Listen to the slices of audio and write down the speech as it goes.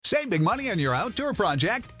Save big money on your outdoor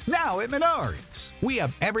project now at Menards. We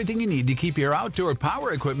have everything you need to keep your outdoor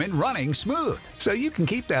power equipment running smooth, so you can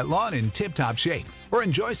keep that lawn in tip-top shape or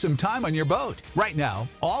enjoy some time on your boat. Right now,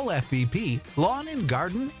 all FVP, lawn and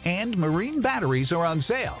garden, and marine batteries are on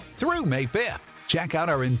sale through May 5th. Check out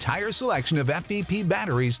our entire selection of FVP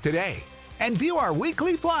batteries today and view our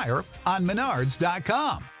weekly flyer on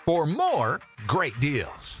Menards.com for more great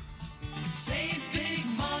deals. Save big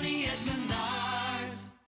money at Menards.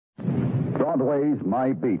 Broadway's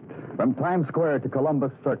My Beat. From Times Square to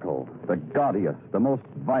Columbus Circle, the gaudiest, the most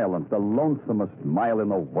violent, the lonesomest mile in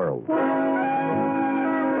the world.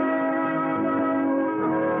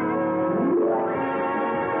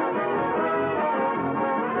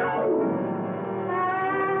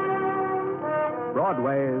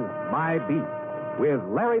 Broadway's My Beat, with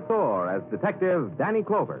Larry Thor as Detective Danny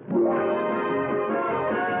Clover.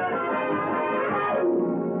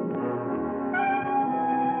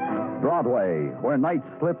 Broadway, where night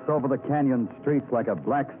slips over the canyon streets like a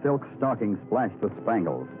black silk stocking splashed with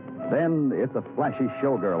spangles. Then it's a flashy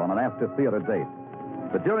showgirl on an after-theater date.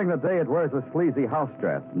 But during the day, it wears a sleazy house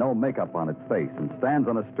dress, no makeup on its face, and stands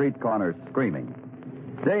on a street corner screaming.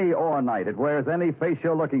 Day or night, it wears any face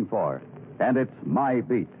you're looking for. And it's My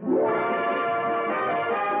Beat.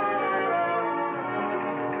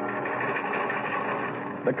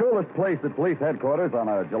 The coolest place at police headquarters on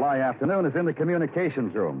a July afternoon is in the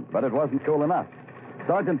communications room, but it wasn't cool enough.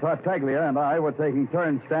 Sergeant Tartaglia and I were taking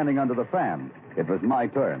turns standing under the fan. It was my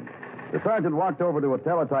turn. The sergeant walked over to a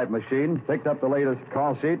teletype machine, picked up the latest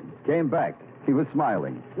call sheet, came back. He was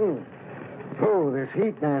smiling. Oh, this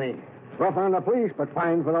heat, Danny. Rough on the police, but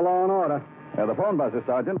fine for the law and order. The phone buzzer,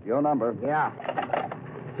 Sergeant. Your number. Yeah.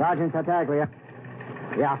 Sergeant Tartaglia.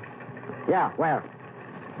 Yeah. Yeah, where?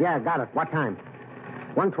 Yeah, got it. What time?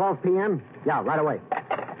 1:12 p.m.? Yeah, right away.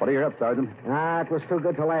 What are you up, Sergeant? It was too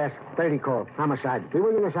good to last. 30 call. Homicide. Be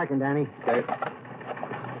with you in a second, Danny. Okay.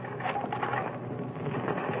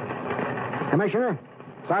 Commissioner,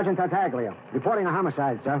 Sergeant Tartaglia. Reporting a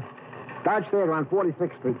homicide, sir. Dodge Theater on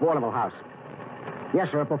 46th Street, Vaudeville House. Yes,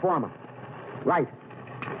 sir, a performer. Right.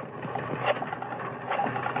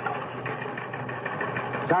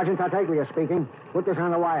 Sergeant Tartaglia speaking. Put this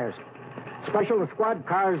on the wires. Special to squad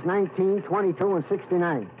cars 19, 22, and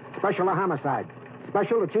 69. Special to homicide.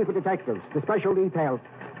 Special to chief of detectives. The special detail.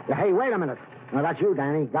 Hey, wait a minute. Now, that's you,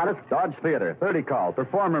 Danny. Got it? Dodge Theater, 30 call.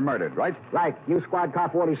 Performer murdered, right? Right. You squad car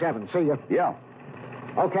 47. See you. Yeah.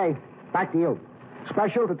 Okay. Back to you.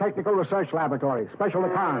 Special to Technical Research Laboratory. Special to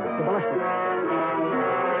cars. To ballistics.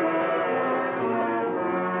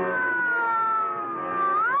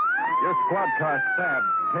 Your squad car stabs,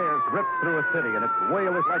 tears, rips through a city, and its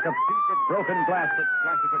wail is like a piece of broken glass that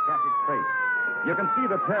splashes across its face. You can see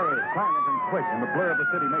the terror, silent and quick, in the blur of the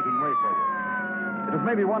city making way for you. It was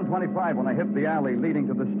maybe 1:25 when I hit the alley leading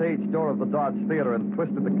to the stage door of the Dodge Theater and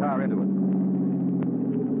twisted the car into it.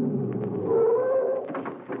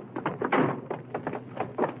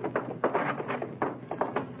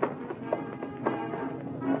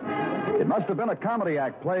 It must have been a comedy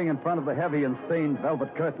act playing in front of the heavy and stained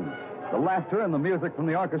velvet curtains. The laughter and the music from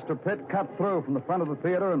the orchestra pit cut through from the front of the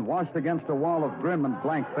theater and washed against a wall of grim and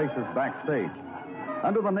blank faces backstage.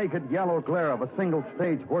 Under the naked yellow glare of a single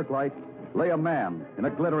stage work light lay a man in a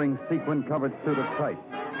glittering sequin-covered suit of tights.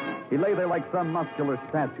 He lay there like some muscular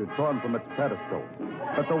statue torn from its pedestal.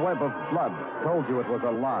 But the web of blood told you it was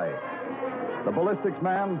a lie. The ballistics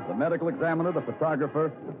man, the medical examiner, the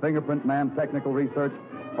photographer, the fingerprint man, technical research,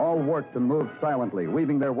 all worked and moved silently,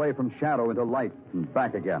 weaving their way from shadow into light and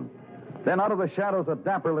back again. Then out of the shadows, a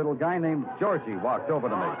dapper little guy named Georgie walked over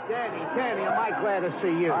to me. Danny, am I glad to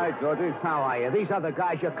see you? Hi, Georgie. How are you? These other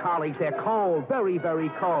guys, your colleagues, they're cold, very, very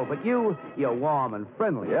cold. But you're warm and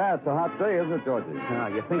friendly. Yeah, it's a hot day, isn't it, Georgie? Oh,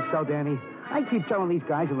 you think so, Danny? I keep telling these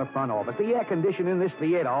guys in the front office, the air conditioning in this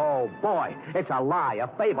theater, oh, boy, it's a lie, a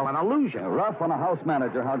fable, an illusion. Rough on a house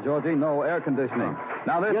manager, huh, Georgie? No air conditioning.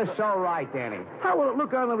 Now, this... You're so right, Danny. How will it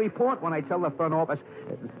look on the report when I tell the front office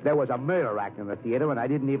there was a murder act in the theater and I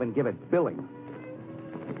didn't even give it billing?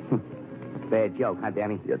 Bad joke, huh,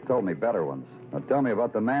 Danny? You told me better ones. Now, tell me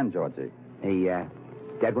about the man, Georgie. The,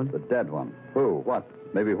 dead one? The dead one. Who? What?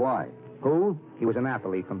 Maybe why? Who? He was an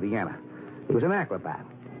athlete from Vienna. He was an acrobat.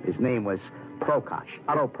 His name was Prokosh,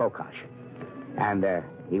 Otto Prokosh. And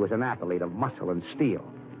he was an athlete of muscle and steel.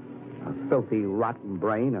 A filthy, rotten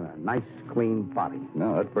brain and a nice, clean body.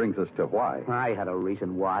 No, that brings us to why. I had a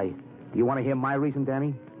reason why. You want to hear my reason,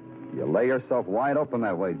 Danny? You lay yourself wide open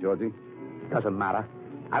that way, Georgie. Doesn't matter.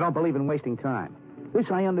 I don't believe in wasting time. This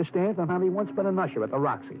I understand from having once been an usher at the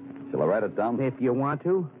Roxy. Shall I write it down? If you want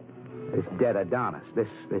to. This dead Adonis,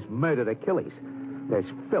 this murdered Achilles. There's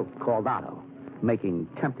filth called Otto, making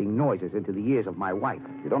tempting noises into the ears of my wife.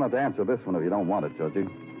 You don't have to answer this one if you don't want it, Georgie.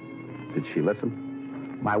 Did she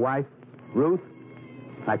listen? My wife, Ruth?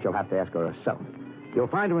 That you'll have to ask her herself. You'll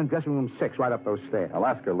find her in dressing room 6 right up those stairs. I'll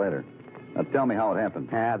ask her later. Now tell me how it happened.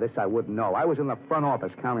 This I wouldn't know. I was in the front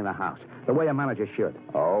office counting the house, the way a manager should.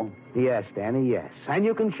 Oh? Yes, Danny, yes. And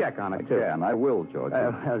you can check on it, too. Yeah, and I will, Georgie.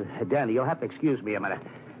 Danny, you'll have to excuse me a minute.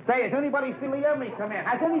 Say, has anybody seen Lee Emery come in?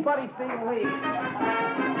 Has anybody seen Lee?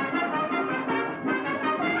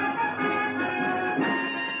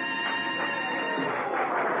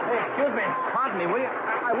 Hey, excuse me. Pardon me, will you?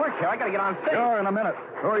 I work here. I got to get on stage. Sure, in a minute.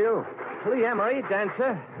 Who are you? Lee Emery,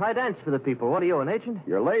 dancer. I dance for the people. What are you, an agent?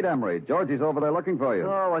 You're late, Emery. Georgie's over there looking for you.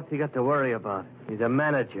 Oh, what's he got to worry about? He's a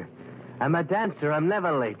manager. I'm a dancer. I'm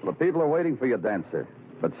never late. The people are waiting for you, dancer.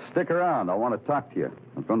 But stick around. I want to talk to you.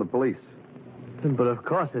 I'm from the police. But of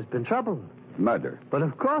course, there's been trouble. Murder. But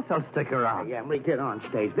of course I'll stick around. Hey, Emery, get on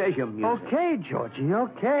stage. There's your music. Okay, Georgie,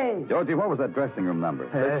 okay. Georgie, what was that dressing room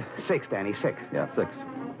number? 6, Danny, 6. Yeah, 6.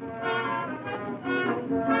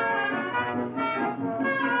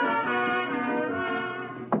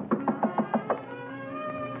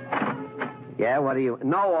 Yeah, what do you...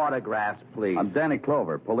 No autographs, please. I'm Danny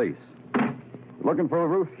Clover, police. Looking for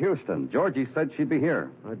Ruth Houston. Georgie said she'd be here.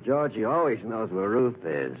 Well, Georgie always knows where Ruth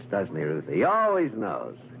is, doesn't he, Ruth? He always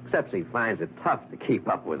knows. Except he finds it tough to keep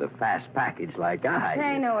up with a fast package like I do.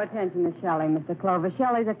 Pay no attention to Shelley, Mr. Clover.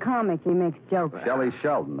 Shelley's a comic. He makes jokes. Shelley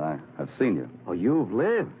Sheldon. I've seen you. Oh, you've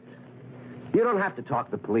lived. You don't have to talk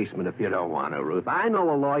to policemen if you don't want to, Ruth. I know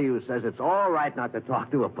a lawyer who says it's all right not to talk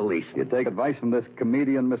to a policeman. You take advice from this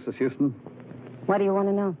comedian, Mrs. Houston? What do you want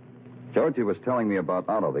to know? Georgie was telling me about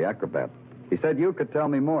Otto, the acrobat. He said you could tell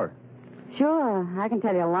me more. Sure, I can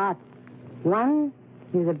tell you a lot. 1,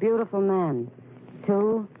 he's a beautiful man.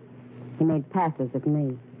 2, he made passes at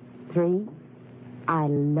me. 3, I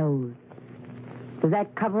loathed. Does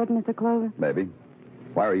that cover it, Mr. Clover? Maybe.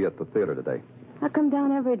 Why are you at the theater today? I come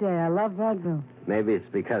down every day. I love vaudeville. Maybe it's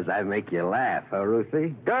because I make you laugh, huh,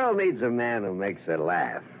 Ruthie? Girl needs a man who makes her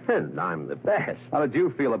laugh. And I'm the best. How did you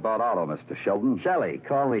feel about Otto, Mr. Sheldon? Shelley,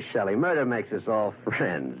 call me Shelley. Murder makes us all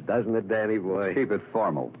friends, doesn't it, Danny boy? Keep it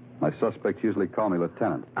formal. My suspects usually call me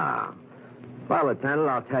Lieutenant. Ah. Well, Lieutenant,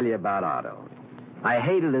 I'll tell you about Otto. I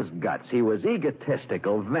hated his guts. He was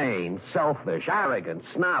egotistical, vain, selfish, arrogant,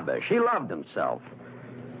 snobbish. He loved himself.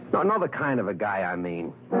 No, the kind of a guy I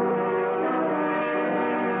mean.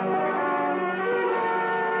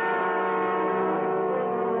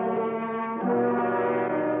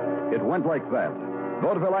 It went like that.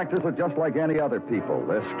 Vaudeville actors are just like any other people.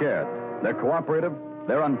 They're scared. They're cooperative.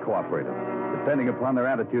 They're uncooperative, depending upon their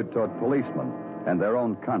attitude toward policemen and their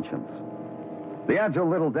own conscience. The agile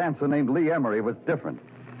little dancer named Lee Emery was different.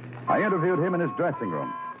 I interviewed him in his dressing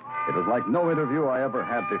room. It was like no interview I ever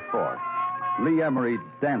had before. Lee Emery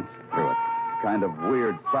danced through it, kind of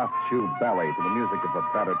weird, soft-shoe ballet to the music of a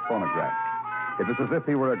battered phonograph. It was as if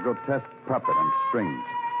he were a grotesque puppet on strings,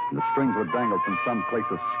 and the strings were dangled from some place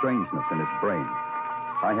of strangeness in his brain.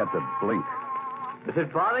 I had to blink. Does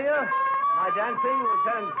it bother you? My dancing,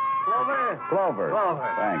 Lieutenant Clover? Clover. Clover.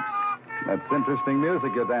 Thanks. That's interesting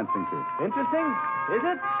music you're dancing to. Interesting? Is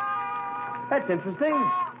it? That's interesting.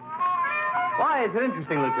 Why is it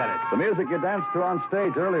interesting, Lieutenant? The music you danced to on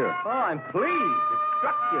stage earlier. Oh, I'm pleased. It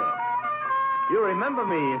struck you. You remember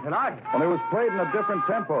me as an artist. Well, it was played in a different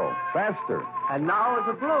tempo, faster. And now it's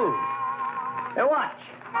a blues. Hey, watch.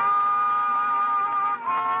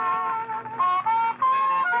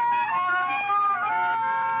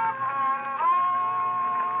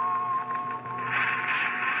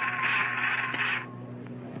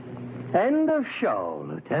 End of show,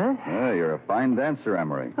 Lieutenant. Yeah, you're a fine dancer,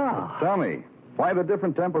 Emery. Oh. Tell me, why the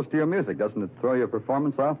different tempos to your music? Doesn't it throw your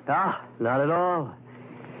performance off? Ah, not at all.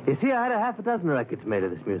 You see, I had 6 records made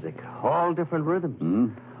of this music. All different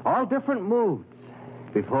rhythms. All different moods.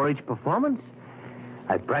 Before each performance,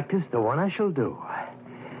 I practice the one I shall do.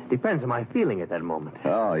 Depends on my feeling at that moment.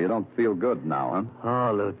 Oh, you don't feel good now,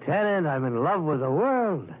 huh? Oh, Lieutenant, I'm in love with the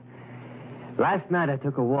world. Last night I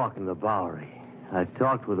took a walk in the Bowery. I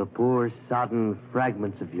talked with the poor, sodden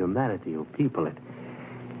fragments of humanity who people it.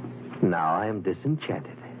 Now I am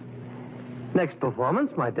disenchanted. Next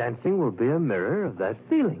performance, my dancing will be a mirror of that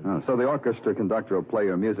feeling. Oh, so the orchestra conductor will play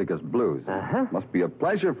your music as blues. Uh-huh. Must be a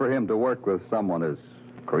pleasure for him to work with someone as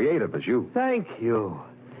creative as you. Thank you.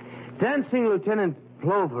 Dancing, Lieutenant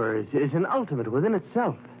Clover, is an ultimate within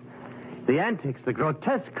itself. The antics, the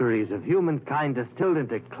grotesqueries of humankind distilled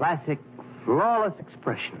into classic, flawless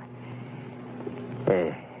expression.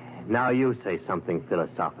 Now you say something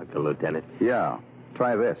philosophical, Lieutenant. Yeah.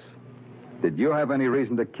 Try this. Did you have any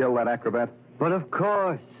reason to kill that acrobat? But of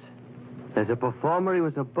course, as a performer, he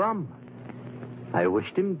was a bum. I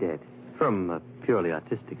wished him dead, from a purely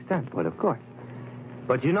artistic standpoint, of course.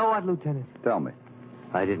 But you know what, Lieutenant? Tell me.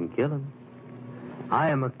 I didn't kill him. I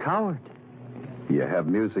am a coward. You have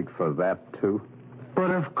music for that, too?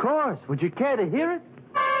 But of course. Would you care to hear it?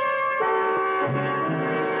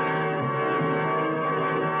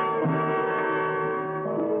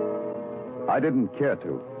 I didn't care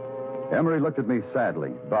to. Emery looked at me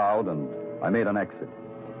sadly, bowed, and I made an exit.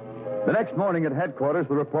 The next morning at headquarters,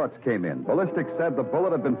 the reports came in. Ballistics said the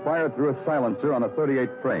bullet had been fired through a silencer on a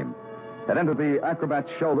 .38 frame. Had entered the acrobat's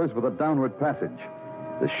shoulders with a downward passage.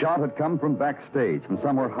 The shot had come from backstage, from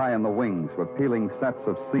somewhere high in the wings, where peeling sets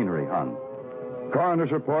of scenery hung.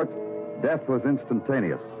 Coroner's report, death was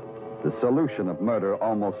instantaneous. The solution of murder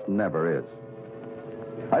almost never is.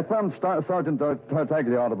 I found Sergeant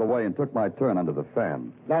Tartaglia out of the way and took my turn under the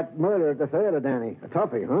fan. That murder at the theater, Danny. A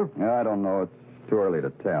toughie, huh? Yeah, I don't know. It's too early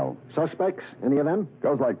to tell. Suspects? Any of them?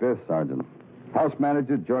 Goes like this, Sergeant. House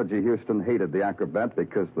manager Georgie Houston hated the acrobat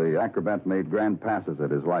because the acrobat made grand passes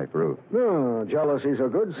at his wife, Ruth. No, jealousy's a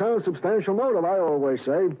good, sound, substantial motive, I always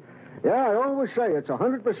say. Yeah, I always say it's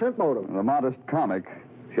 100% motive. The modest comic,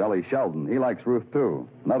 Shelley Sheldon, he likes Ruth, too.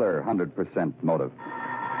 Another 100% motive.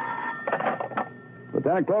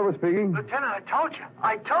 Lieutenant Clover speaking. Lieutenant, I told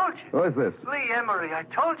you. Who is this? Lee Emery. I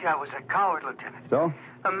told you I was a coward, Lieutenant. So?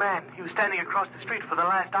 A man. He was standing across the street for the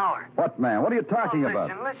last hour. What man? What are you talking about?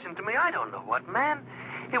 Listen to me. I don't know what man.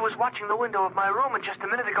 He was watching the window of my room, and just a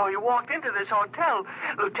minute ago he walked into this hotel.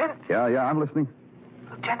 Lieutenant. Yeah, I'm listening.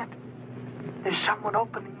 Lieutenant, there's someone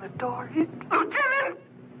opening the door. Lieutenant!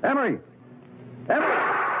 Emery! Emery!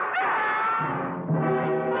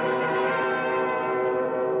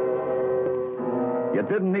 You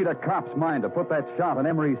didn't need a cop's mind to put that shot and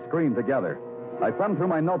Emery's scream together. I thumbed through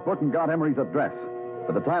my notebook and got Emery's address.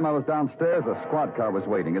 By the time I was downstairs, a squad car was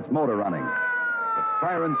waiting, its motor running. The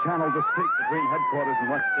siren channeled the street between headquarters and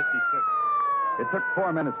West 56. It took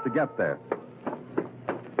 4 minutes to get there.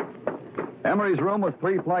 Emery's room was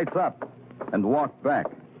 3 flights up and walked back.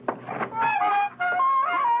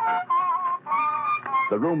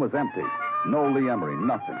 The room was empty. No Lee Emery,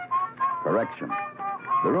 nothing. Correction.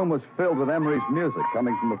 The room was filled with Emery's music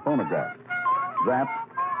coming from the phonograph. That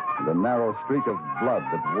and a narrow streak of blood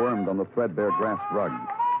that wormed on the threadbare grass rug.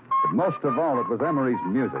 But most of all, it was Emery's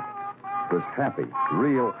music. It was happy,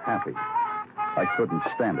 real happy. I couldn't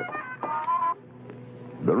stand it.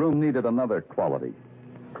 The room needed another quality.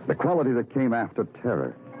 The quality that came after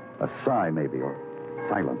terror. A sigh, maybe, or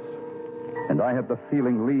silence. And I had the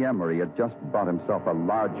feeling Lee Emery had just bought himself a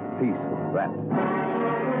large piece of that.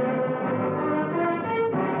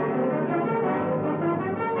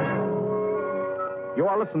 You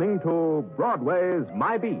are listening to Broadway's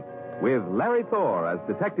My Beat with Larry Thor as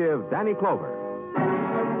Detective Danny Clover.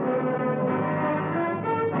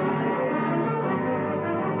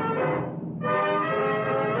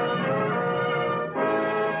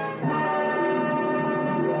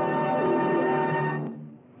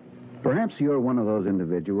 Perhaps you're one of those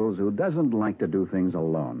individuals who doesn't like to do things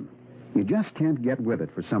alone. You just can't get with it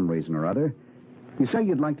for some reason or other. You say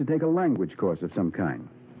you'd like to take a language course of some kind,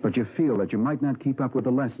 but you feel that you might not keep up with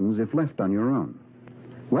the lessons if left on your own.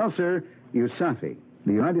 Well, sir, USAFI,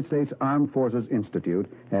 the United States Armed Forces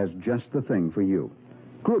Institute, has just the thing for you.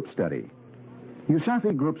 Group study.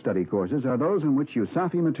 USAFI group study courses are those in which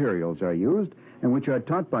USAFI materials are used and which are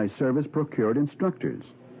taught by service-procured instructors.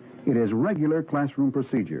 It is regular classroom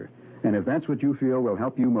procedure, and if that's what you feel will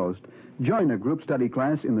help you most, join a group study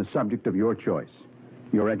class in the subject of your choice.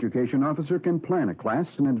 Your education officer can plan a class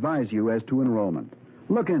and advise you as to enrollment.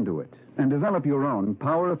 Look into it and develop your own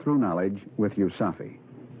power through knowledge with USAFI.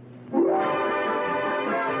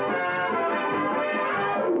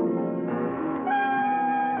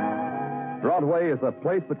 Broadway is a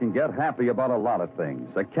place that can get happy about a lot of things.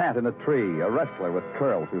 A cat in a tree, a wrestler with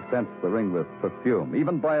curls who scents the ring with perfume,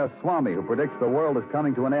 even by a swami who predicts the world is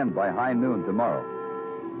coming to an end by high noon tomorrow.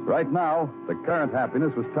 Right now, the current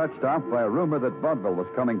happiness was touched off by a rumor that vaudeville was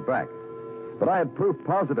coming back. But I had proof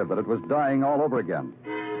positive that it was dying all over again.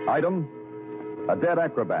 Item, a dead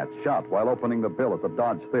acrobat shot while opening the bill at the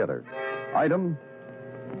Dodge Theater. Item,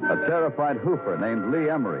 a terrified hoofer named Lee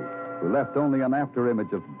Emery, who left only an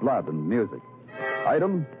afterimage of blood and music.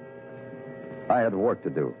 Item, I had work to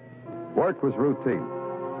do. Work was routine.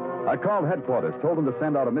 I called headquarters, told them to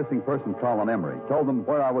send out a missing person call on Emery, told them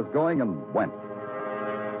where I was going, and went.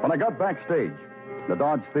 When I got backstage, the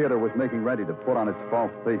Dodge Theater was making ready to put on its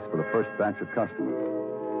false face for the first batch of customers.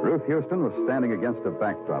 Ruth Houston was standing against a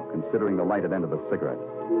backdrop, considering the lighted end of a cigarette.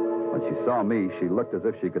 When she saw me, she looked as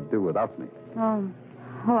if she could do without me. Oh,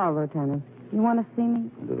 hello, Lieutenant. You want to see me?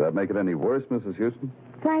 Does that make it any worse, Mrs. Houston?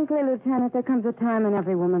 Frankly, Lieutenant, there comes a time in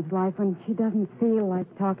every woman's life when she doesn't feel like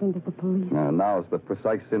talking to the police. Now's the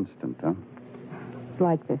precise instant, huh? It's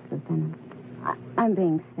like this, Lieutenant. I'm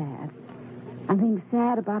being sad. I'm being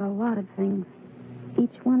sad about a lot of things.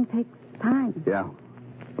 Each one takes time. Yeah,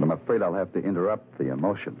 but I'm afraid I'll have to interrupt the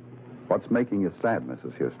emotion. What's making you sad,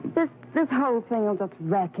 Mrs. Houston? This whole thing will just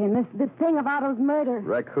wreck him. This thing of Otto's murder.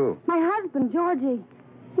 Wreck who? My husband, Georgie.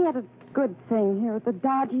 He had a good thing here at the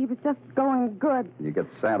Dodge. He was just going good. You get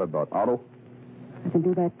sad about Otto? I can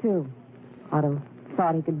do that, too. Otto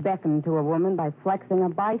thought he could beckon to a woman by flexing a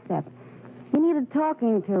bicep. He needed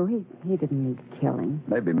talking to. He didn't need killing.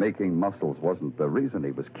 Maybe making muscles wasn't the reason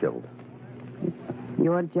he was killed. It's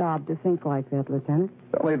your job to think like that, Lieutenant.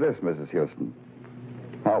 Tell me this, Mrs. Houston.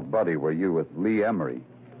 How buddy were you with Lee Emery?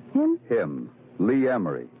 Him, Lee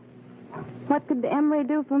Emery. What could Emery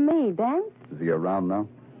do for me, Dan? Is he around now?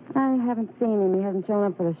 I haven't seen him. He hasn't shown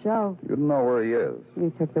up for the show. You don't know where he is.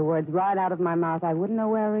 You took the words right out of my mouth. I wouldn't know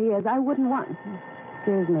where he is. I wouldn't want...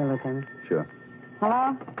 Excuse me, Lieutenant. Sure.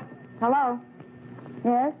 Hello? Hello?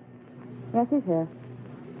 Yes? Yes, he's here.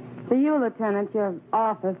 For you, Lieutenant, your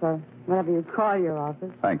office, or whatever you call your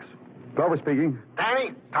office. Thanks. Clover speaking.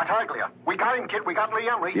 Danny, Tartaglia. We got him, kid. We got Lee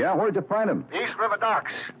Emery. Yeah, where'd you find him? East River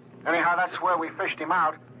Docks. Anyhow, that's where we fished him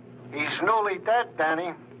out. He's newly dead,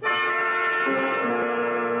 Danny.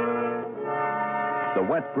 The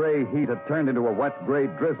wet gray heat had turned into a wet gray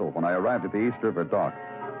drizzle when I arrived at the East River dock.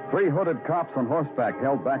 3 hooded cops on horseback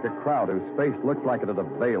held back a crowd whose face looked like it had a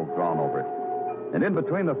veil drawn over it. And in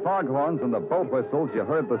between the foghorns and the boat whistles, you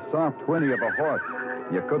heard the soft whinny of a horse.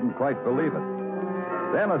 You couldn't quite believe it.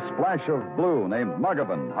 Then a splash of blue named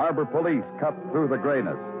Muggavan, harbor police, cut through the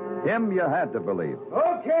grayness. Him you had to believe.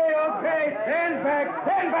 Okay. Stand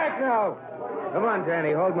back now. Come on,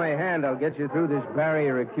 Danny, hold my hand. I'll get you through this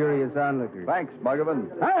barrier of curious onlookers. Thanks,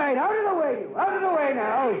 Muggavan. All right, out of the way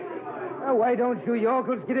now. Now, why don't you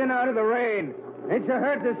yokels get in out of the rain? Ain't you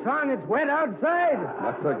heard the song? It's wet outside.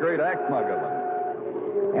 That's a great act, Muggavan.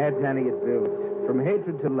 Danny, it builds. From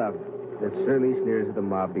hatred to love. The surly sneers of the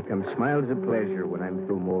mob become smiles of pleasure when I'm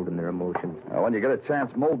through molding their emotions. When you get a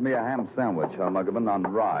chance, mold me a ham sandwich, Muggavan, on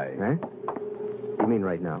rye. Huh? You mean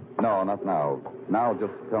right now? No, not now. Now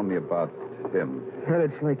just tell me about him. Well,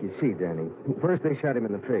 it's like you see, Danny. First they shot him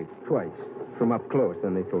in the face, twice. From up close,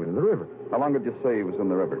 then they threw him in the river. How long did you say he was in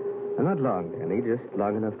the river? Not long, Danny. Just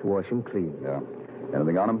long enough to wash him clean. Yeah.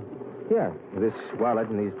 Anything on him? Yeah. This wallet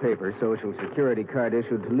and these papers, Social Security card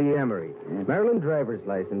issued to Lee Emery. Maryland driver's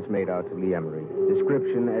license made out to Lee Emery.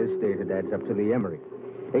 Description, as stated, adds up to Lee Emery.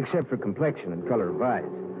 Except for complexion and color of eyes.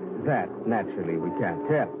 That, naturally, we can't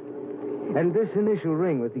tell. And this initial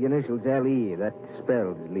ring with the initials L.E., that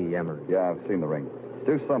spells Lee Emery. Yeah, I've seen the ring.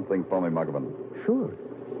 Do something for me, Muggavan. Sure.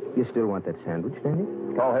 You still want that sandwich, Danny?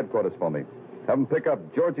 Call headquarters for me. Have them pick up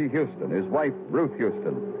Georgie Houston, his wife, Ruth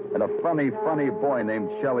Houston, and a funny boy named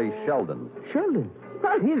Shelley Sheldon. Sheldon?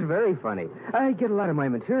 Well, he's very funny. I get a lot of my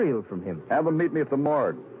material from him. Have them meet me at the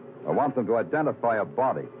morgue. I want them to identify a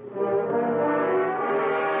body.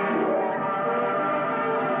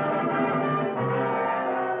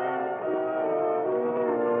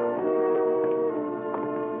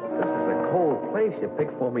 This is a cold place you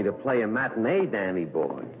picked for me to play a matinee, Danny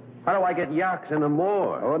boy. How do I get yaks in a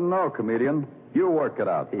morgue? I wouldn't know, comedian. You work it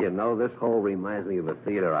out. You know, this hole reminds me of a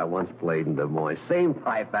theater I once played in Des Moines. Same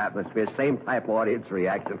type atmosphere, same type audience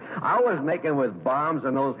reaction. I was making with bombs,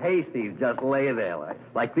 and those hasties just lay there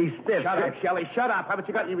like these stiffs. Shut up, Shelley. Shut up. Haven't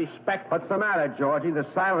you got any respect? What's the matter, Georgie? The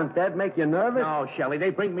silent dead make you nervous? No, Shelley.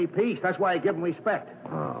 They bring me peace. That's why I give them respect.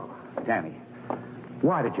 Oh. Danny,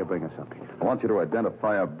 why did you bring us up here? I want you to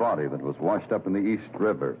identify a body that was washed up in the East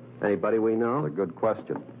River. Anybody we know? That's a good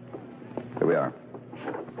question. Here we are.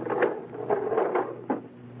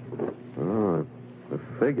 Oh, the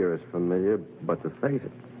figure is familiar, but the face...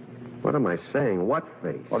 What am I saying? What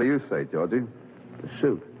face? What do you say, Georgie? The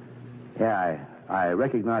suit. Yeah, I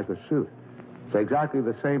recognize the suit. It's exactly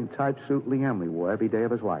the same type suit Lee Emery wore every day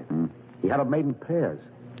of his life. He had them made in pairs.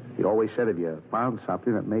 He always said if you found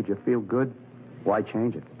something that made you feel good, why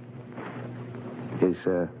change it?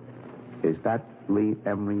 Is that Lee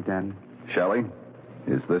Emery, Danny? Shelley,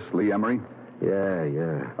 is this Lee Emery?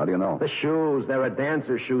 Yeah. How do you know? The shoes, they're a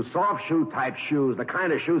dancer shoe, soft shoe type shoes, the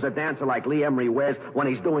kind of shoes a dancer like Lee Emery wears when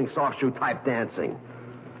he's doing soft shoe type dancing.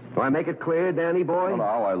 Do I make it clear, Danny boy? No,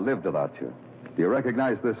 I lived without you. Do you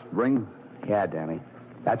recognize this ring? Yeah, Danny.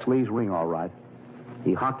 That's Lee's ring, all right.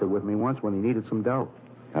 He hocked it with me once when he needed some dough.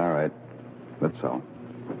 All right. That's so.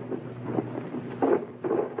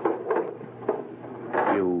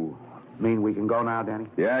 Mean we can go now, Danny?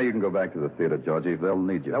 Yeah, you can go back to the theater, Georgie. They'll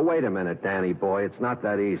need you. Now, wait a minute, Danny boy. It's not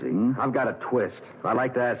that easy. I've got a twist. I'd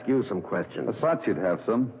like to ask you some questions. I thought you'd have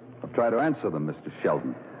some. I'll try to answer them, Mr.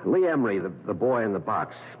 Sheldon. Lee Emery, the boy in the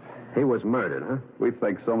box, he was murdered, huh? We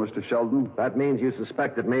think so, Mr. Sheldon. That means you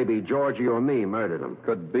suspect that maybe Georgie or me murdered him.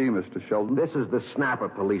 Could be, Mr. Sheldon. This is the snapper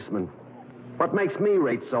policeman. What makes me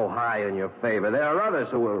rate so high in your favor? There are others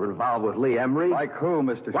who were involved with Lee Emery. Like who,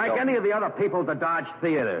 Mr. Sheldon? Like any of the other people at the Dodge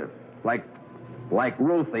Theater. Like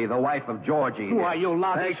Ruthie, the wife of Georgie. Why, you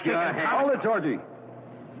lot of Take your head. Hold it, Georgie.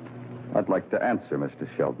 I'd like to answer, Mr.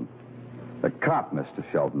 Sheldon. The cop, Mr.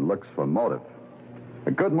 Sheldon, looks for motive.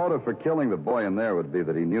 A good motive for killing the boy in there would be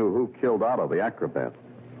that he knew who killed Otto, the acrobat.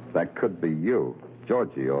 That could be you,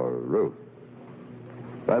 Georgie, or Ruth.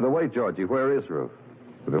 By the way, Georgie, where is Ruth?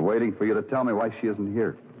 I've been waiting for you to tell me why she isn't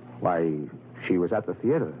here. Why, she was at the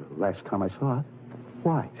theater last time I saw her.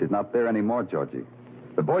 Why? She's not there anymore, Georgie.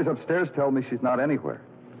 The boys upstairs tell me she's not anywhere.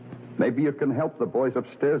 Maybe you can help the boys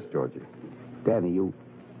upstairs, Georgie. Danny, you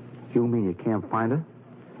mean you can't find her?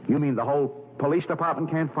 You mean the whole police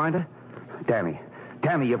department can't find her?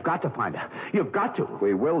 Danny, you've got to find her. You've got to.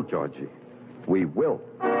 We will, Georgie. We will.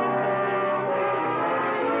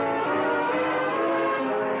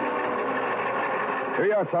 Here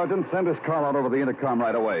you are, Sergeant. Send this call out over the intercom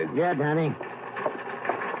right away. Yeah, Danny.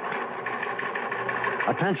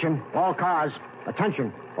 Attention, all cars.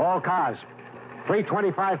 Attention, all cars.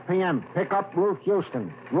 3:25 p.m. Pick up Ruth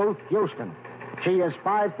Houston. Ruth Houston. She is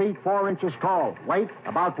 5 feet 4 inches tall. Weight,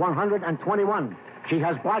 about 121. She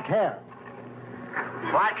has black hair.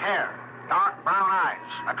 Black hair, dark brown eyes,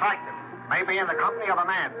 attractive. Maybe in the company of a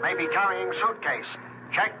man, maybe carrying suitcase.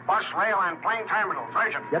 Check bus, rail, and plane terminals.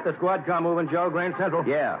 Urgent. Get the squad car moving, Joe. Grand Central.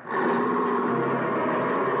 Yeah.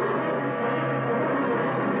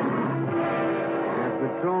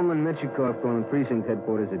 Patrolman Mitchikoff calling precinct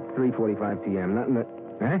headquarters at 3:45 p.m. Nothing but...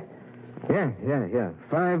 Huh? Yeah.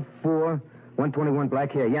 5'4", 121,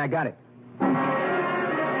 black hair. Yeah, I got it.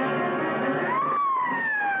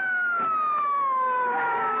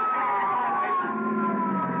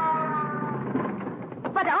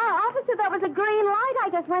 But, officer, that was a green light I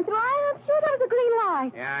just went through. I'm sure that was a green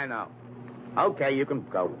light. Yeah, I know. Okay, you can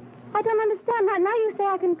go. I don't understand that. Now you say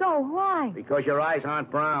I can go. Why? Because your eyes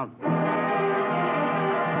aren't brown.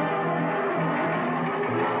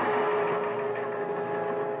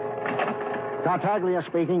 Tartaglia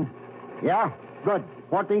speaking. Yeah? Good.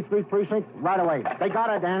 14th Street Precinct, right away. They got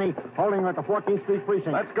her, Danny. Holding her at the 14th Street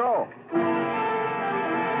Precinct. Let's go.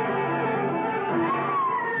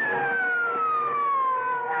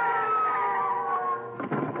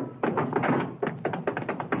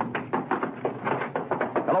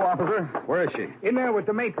 Hello, officer. Where is she? In there with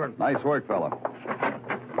the matron. Nice work, fella.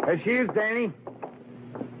 There she is, Danny.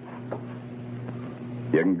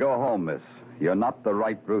 You can go home, miss. You're not the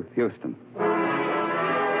right Ruth Houston.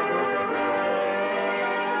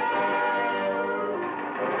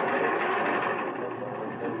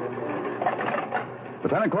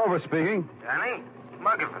 Lieutenant Clover speaking. Danny?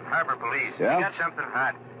 Muggavan, Harbor Police. Yeah? We got something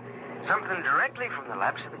hot. Something directly from the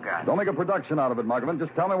laps of the gods. Don't make a production out of it, Muggavan.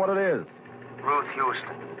 Just tell me what it is. Ruth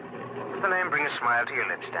Houston. Does the name bring a smile to your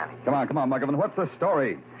lips, Danny? Come on, Muggavan. What's the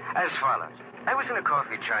story? As follows. I was in a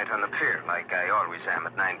coffee joint on the pier, like I always am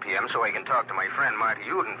at 9 p.m., so I can talk to my friend Marty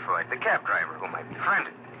Udenfreud, the cab driver whom I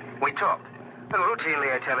befriended. We talked. And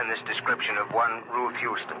routinely I tell him this description of one Ruth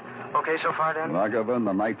Houston. Okay so far, Danny? Muggavan,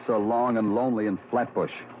 the nights are long and lonely in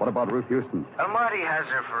Flatbush. What about Ruth Houston? Well, Marty has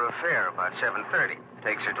her for a fare about 7:30.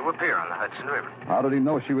 Takes her to a pier on the Hudson River. How did he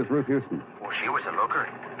know she was Ruth Houston? Well, she was a looker.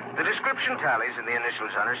 The description tallies and the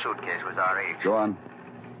initials on her suitcase was R.H. Go on.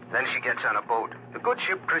 Then she gets on a boat. The good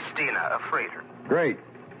ship Christina, a freighter. Great.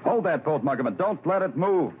 Hold that boat, Muggavan. Don't let it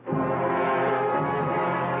move.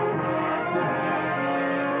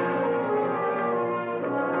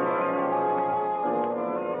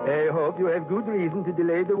 I hope you have good reason to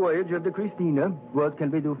delay the voyage of the Christina. What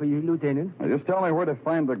can we do for you, Lieutenant? Now, just tell me where to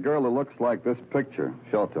find the girl who looks like this picture.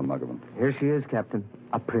 Show it to Muggavan. Here she is, Captain.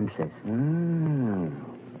 A princess.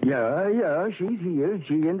 Yeah, she's here.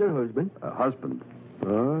 She and her husband. A husband?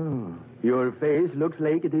 Oh. Your face looks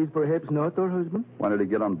like it is perhaps not her husband. When did he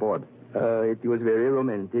get on board? It was very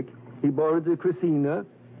romantic. He boarded the Christina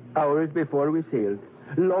hours before we sailed,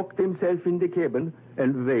 locked himself in the cabin,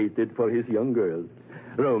 and waited for his young girl.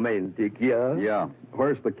 Romantic, yeah? Yeah.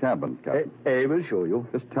 Where's the cabin, Captain? I will show you.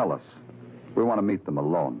 Just tell us. We want to meet them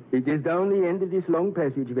alone. It is down the end of this long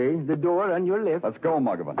passageway. The door on your left. Let's go,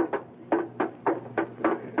 Muggavan.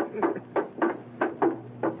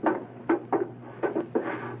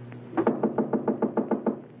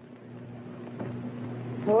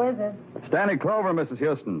 Who is it? It's Danny Clover, Mrs.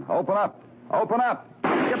 Houston. Open up. Open up.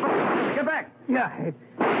 Get back. Yeah.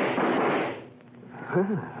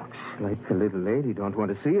 Looks like the little lady don't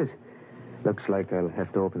want to see us. Looks like I'll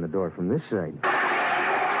have to open the door from this side.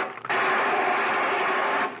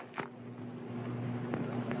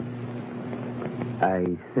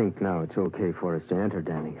 I think now it's okay for us to enter,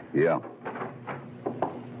 Danny. Yeah.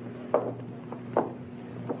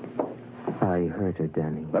 I hurt her,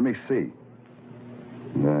 Danny. Let me see.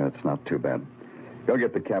 It's not too bad. Go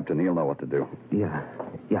get the captain. He'll know what to do. Yeah.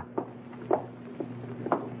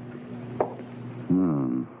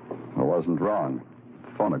 I wasn't wrong.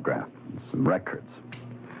 Phonograph. Some records.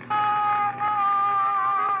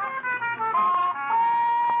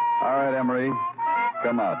 All right, Emery.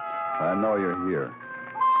 Come out. I know you're here.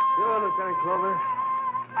 Sure, Lieutenant Clover.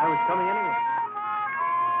 I was coming anyway.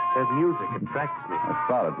 That music attracts me. I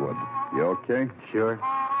thought it would. You okay? Sure.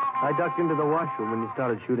 I ducked into the washroom when you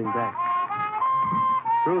started shooting back.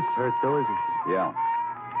 Ruth's hurt, though, isn't she? Yeah.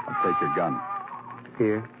 I'll take your gun.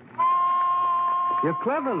 Here. You're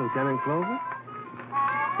clever, Lieutenant Clover.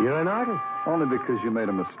 You're an artist. Only because you made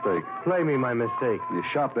a mistake. Play me my mistake. You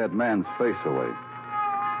shot that man's face away.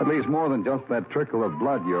 At least more than just that trickle of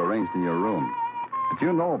blood you arranged in your room. But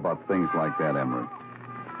you know about things like that, Emery.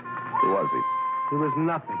 Who was he? He was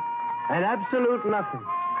nothing. An absolute nothing.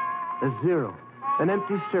 A zero. An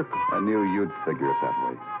empty circle. I knew you'd figure it that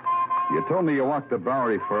way. You told me you walked the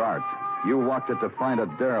Bowery for art. You walked it to find a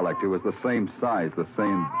derelict who was the same size, the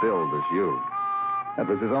same build as you. That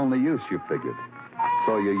was his only use, you figured.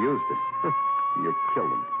 So you used it. You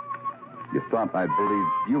killed him. You thought I'd believe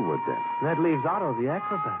you were dead. That leaves Otto, the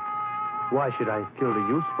acrobat. Why should I have killed a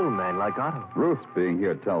useful man like Otto? Ruth being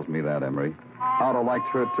here tells me that, Emery. Otto likes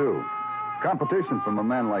her, too. Competition from a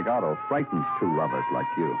man like Otto frightens two lovers like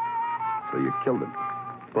you. So you killed him.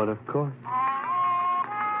 But of course.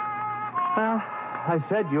 Well, I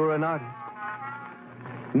said you were an artist.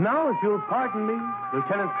 Now, if you'll pardon me,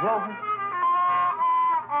 Lieutenant Clover.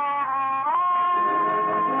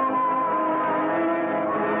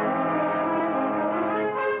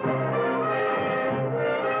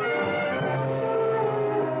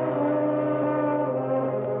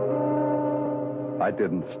 I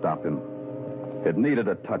didn't stop him. It needed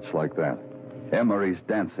a touch like that. Emery's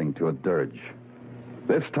dancing to a dirge.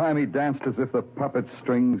 This time he danced as if the puppet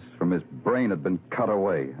strings from his brain had been cut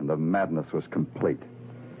away and the madness was complete.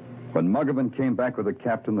 When Muggavan came back with the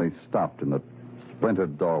captain, they stopped in the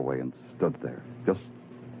splintered doorway and stood there. Just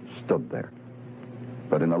stood there.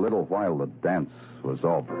 But in a little while, the dance was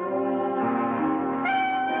over.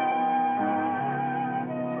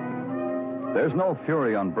 There's no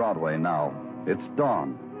fury on Broadway now. It's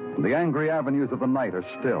dawn, and the angry avenues of the night are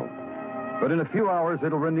still. But in a few hours,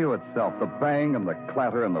 it'll renew itself, the bang and the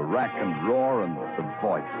clatter and the rack and roar and the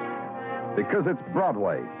voice. Because it's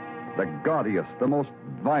Broadway, the gaudiest, the most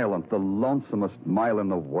violent, the lonesomest mile in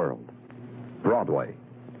the world. Broadway,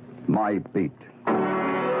 my beat.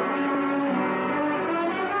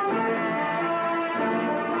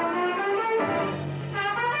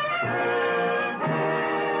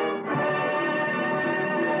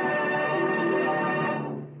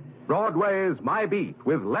 Broadway's My Beat,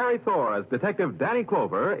 with Larry Thor as Detective Danny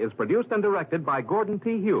Clover, is produced and directed by Gordon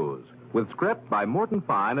T. Hughes, with script by Morton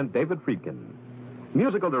Fine and David Friedkin.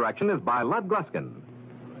 Musical direction is by Lud Gluskin.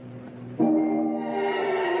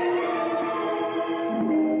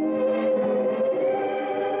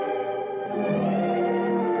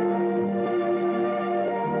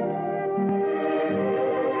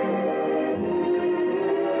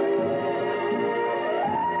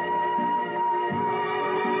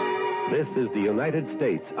 This is the United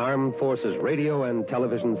States Armed Forces Radio and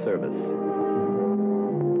Television Service.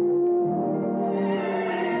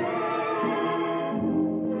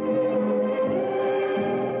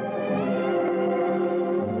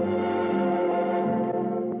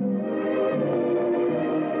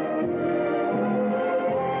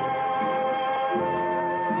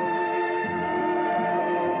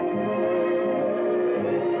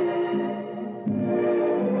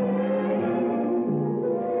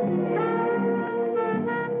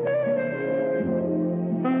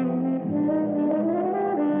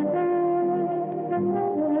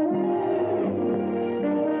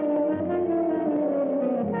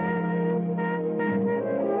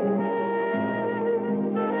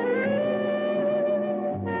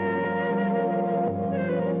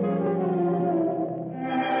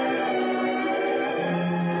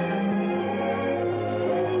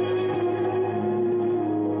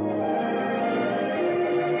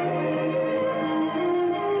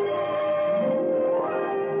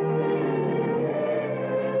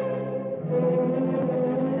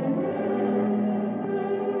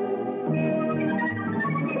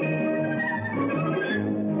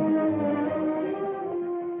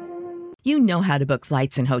 You know how to book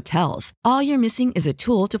flights and hotels. All you're missing is a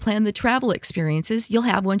tool to plan the travel experiences you'll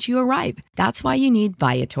have once you arrive. That's why you need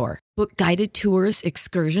Viator. Book guided tours,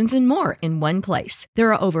 excursions, and more in one place.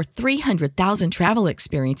 There are over 300,000 travel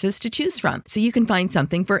experiences to choose from, so you can find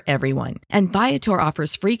something for everyone. And Viator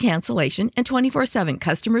offers free cancellation and 24/7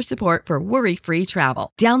 customer support for worry-free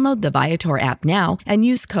travel. Download the Viator app now and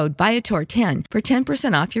use code Viator10 for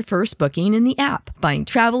 10% off your first booking in the app. Find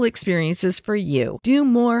travel experiences for you. Do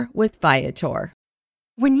more with Viator.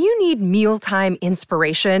 When you need mealtime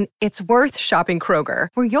inspiration, it's worth shopping Kroger,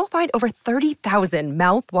 where you'll find over 30,000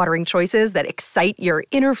 mouth-watering choices that excite your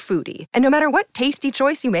inner foodie. And no matter what tasty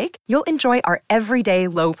choice you make, you'll enjoy our everyday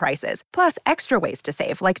low prices, plus extra ways to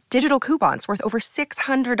save, like digital coupons worth over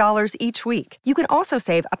 $600 each week. You can also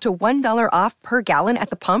save up to $1 off per gallon at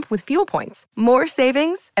the pump with fuel points. More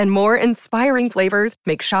savings and more inspiring flavors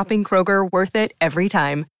make shopping Kroger worth it every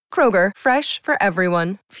time. Kroger, fresh for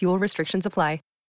everyone. Fuel restrictions apply.